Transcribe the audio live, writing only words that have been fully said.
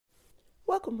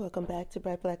Welcome back to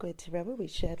Bright Black with Tarot, where we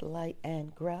shed light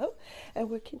and grow. And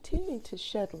we're continuing to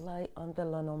shed light on the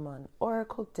Lenormand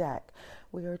Oracle deck.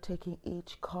 We are taking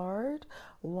each card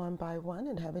one by one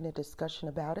and having a discussion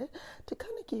about it to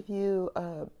kind of give you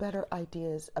better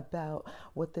ideas about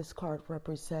what this card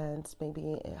represents,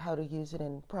 maybe how to use it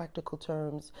in practical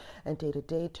terms and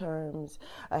day-to-day terms,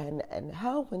 and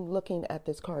how when looking at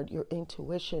this card, your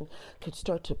intuition could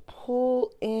start to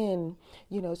pull in,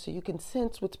 so you can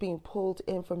sense what's being pulled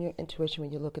in from your intuition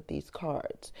when you look at these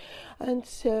cards. And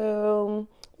so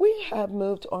we have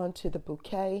moved on to the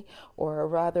bouquet, or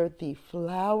rather the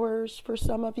flowers for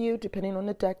some of you, depending on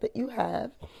the deck that you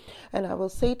have. And I will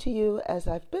say to you, as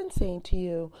I've been saying to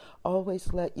you,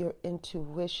 always let your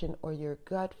intuition or your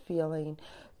gut feeling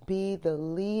be the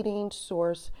leading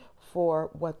source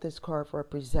for what this card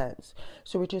represents.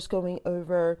 So we're just going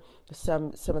over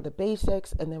some of the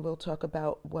basics, and then we'll talk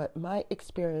about what my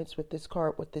experience with this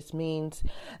card, what this means,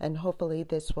 and hopefully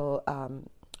this will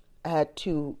add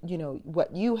to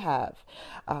what you have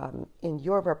in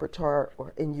your repertoire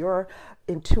or in your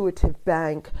intuitive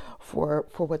bank for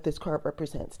what this card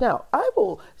represents. Now, I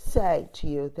will say to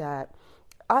you that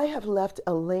I have left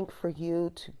a link for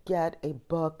you to get a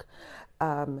book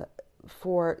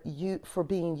for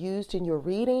being used in your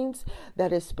readings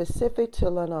that is specific to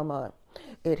Lenormand.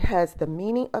 It has the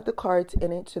meaning of the cards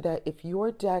in it, so that if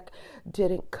your deck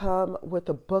didn't come with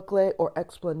a booklet or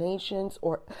explanations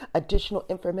or additional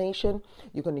information,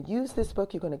 you're going to use this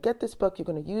book, you're going to get this book, you're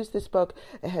going to use this book.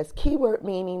 It has keyword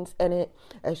meanings in it.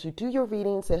 As you do your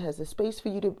readings, it has a space for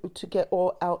you to get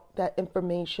all out that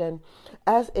information.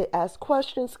 As it asks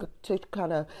questions to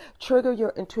kind of trigger your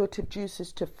intuitive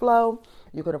juices to flow,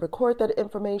 you're going to record that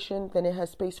information. Then it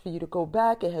has space for you to go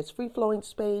back. It has free-flowing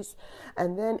space.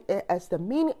 And then as the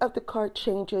meaning of the card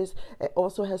changes, it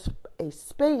also has a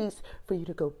space for you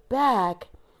to go back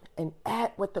and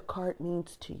add what the card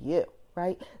means to you,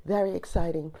 right? Very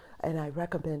exciting. And I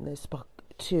recommend this book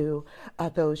to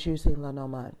those using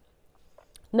Lenormand.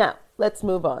 Now, let's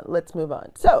move on.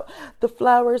 So, the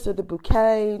flowers or the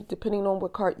bouquet, depending on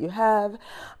what card you have,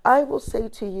 I will say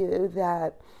to you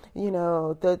that,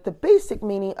 the basic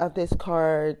meaning of this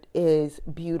card is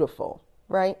beautiful,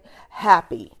 right?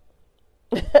 Happy.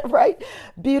 Right?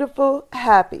 Beautiful,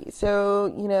 happy.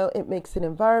 So, it makes an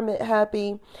environment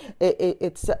happy.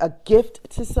 It's a gift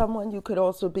to someone. You could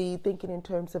also be thinking in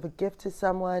terms of a gift to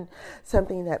someone,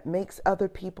 something that makes other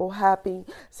people happy,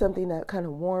 something that kind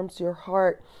of warms your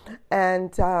heart.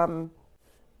 And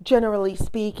generally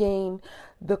speaking,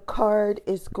 the card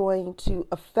is going to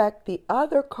affect the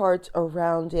other cards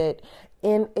around it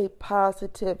in a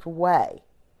positive way.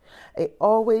 It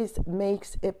always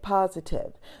makes it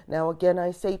positive. Now, again,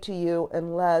 I say to you,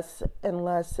 unless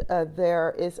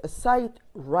there is a scythe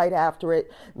right after it,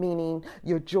 meaning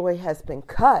your joy has been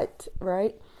cut,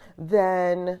 right?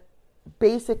 Then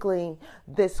basically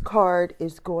this card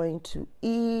is going to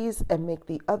ease and make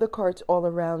the other cards all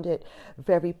around it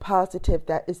very positive.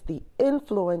 That is the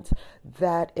influence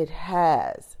that it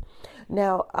has.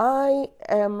 Now, I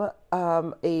am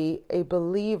a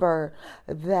believer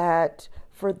that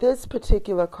for this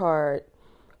particular card,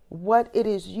 what it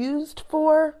is used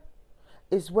for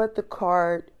is what the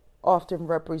card often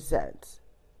represents.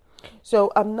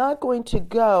 So I'm not going to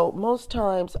go, most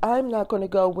times I'm not going to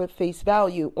go with face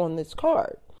value on this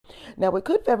card. Now, it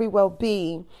could very well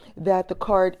be that the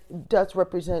card does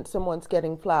represent someone's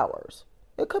getting flowers.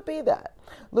 It could be that.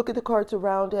 Look at the cards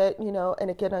around it, and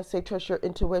again, I say trust your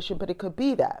intuition, but it could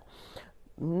be that.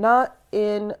 Not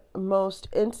in most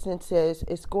instances,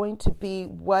 it's going to be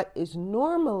what is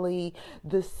normally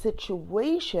the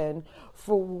situation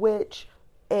for which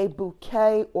a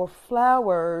bouquet or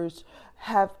flowers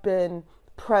have been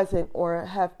present or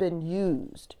have been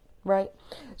used, right?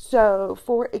 So,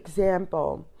 for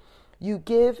example, you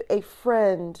give a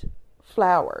friend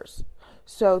flowers.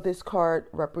 So this card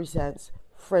represents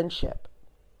friendship.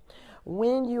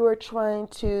 When you are trying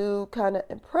to kind of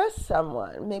impress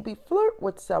someone, maybe flirt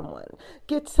with someone,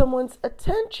 get someone's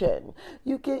attention,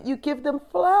 you give them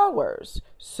flowers.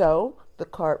 So the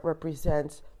card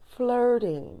represents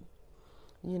flirting,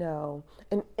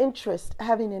 an interest,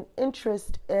 having an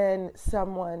interest in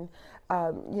someone,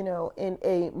 in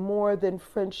a more than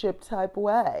friendship type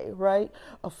way, right?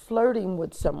 Of flirting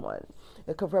with someone.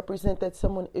 It could represent that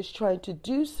someone is trying to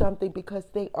do something because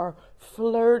they are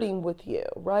flirting with you,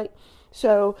 right?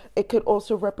 So it could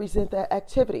also represent that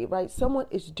activity, right? Someone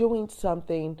is doing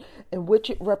something in which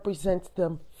it represents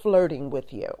them flirting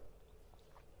with you.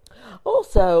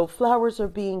 Also, flowers are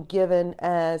being given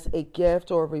as a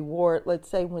gift or a reward. Let's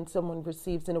say when someone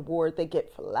receives an award, they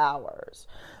get flowers.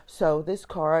 So this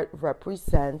card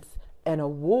represents an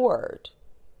award,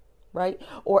 right?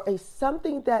 Or a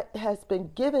something that has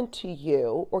been given to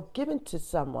you or given to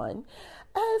someone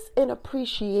as an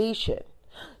appreciation.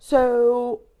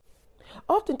 So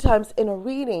oftentimes in a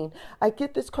reading, I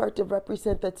get this card to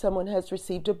represent that someone has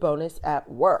received a bonus at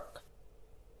work.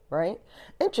 Right?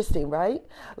 Interesting, right?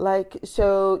 Like,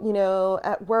 so,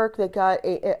 at work they got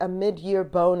a mid-year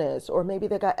bonus, or maybe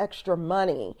they got extra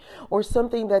money, or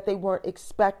something that they weren't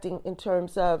expecting in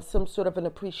terms of some sort of an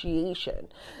appreciation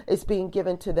is being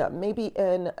given to them. Maybe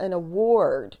an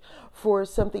award for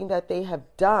something that they have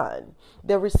done.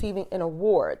 They're receiving an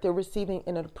award. They're receiving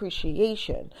an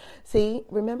appreciation. See,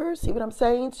 remember? See what I'm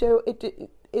saying? So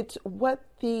it's what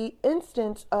the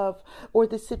instance of, or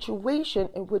the situation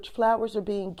in which flowers are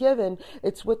being given,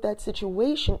 it's what that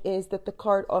situation is that the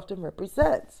card often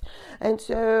represents. And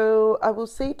so I will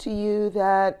say to you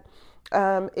that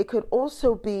it could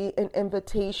also be an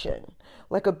invitation,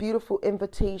 like a beautiful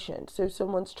invitation. So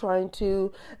someone's trying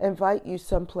to invite you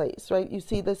someplace, right? You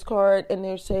see this card and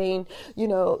they're saying,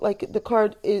 like the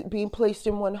card is being placed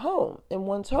in one's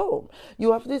home.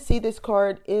 You often see this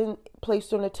card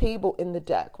placed on a table in the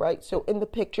deck, right? So in the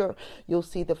picture, you'll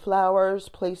see the flowers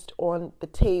placed on the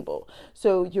table.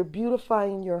 So you're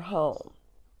beautifying your home.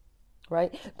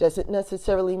 Right? Doesn't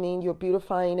necessarily mean you're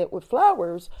beautifying it with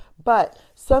flowers, but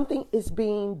something is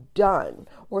being done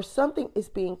or something is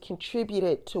being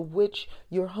contributed to which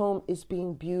your home is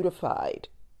being beautified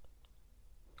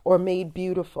or made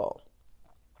beautiful.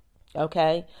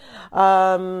 Okay?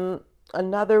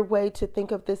 Another way to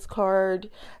think of this card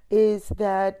is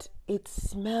that it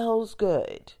smells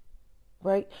good,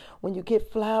 right? When you get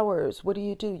flowers, what do?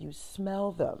 You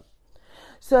smell them.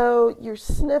 So you're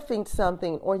sniffing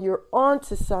something or you're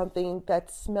onto something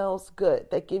that smells good,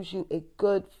 that gives you a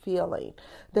good feeling,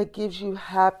 that gives you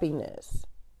happiness,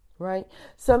 right?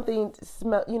 Something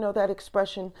smell, that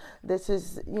expression, this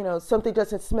is, something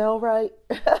doesn't smell right,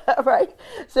 right?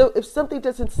 So if something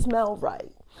doesn't smell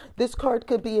right, this card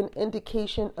could be an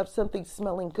indication of something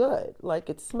smelling good,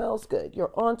 like it smells good.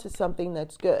 You're onto something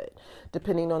that's good.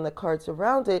 Depending on the cards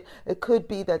around it, it could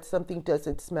be that something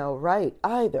doesn't smell right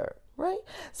either. Right?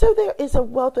 So there is a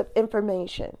wealth of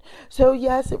information. So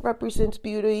yes, it represents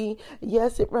beauty.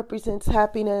 Yes, it represents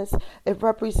happiness. It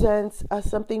represents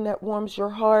something that warms your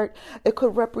heart. It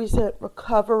could represent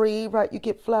recovery, right? You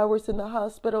get flowers in the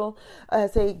hospital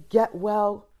as a get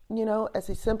well, as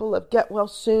a symbol of get well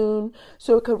soon.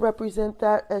 So it could represent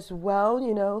that as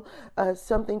well,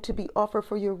 something to be offered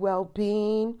for your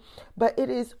well-being. But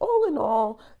it is all in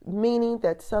all meaning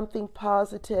that something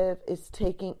positive is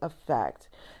taking effect.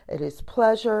 It is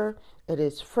pleasure, it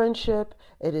is friendship,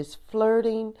 it is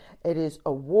flirting, it is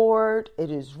award,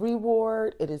 it is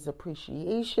reward, it is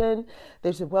appreciation.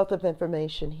 There's a wealth of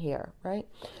information here, right?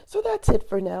 So that's it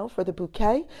for now for the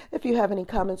bouquet. If you have any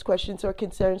comments, questions, or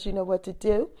concerns, you know what to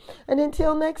do. And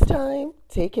until next time,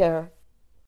 take care.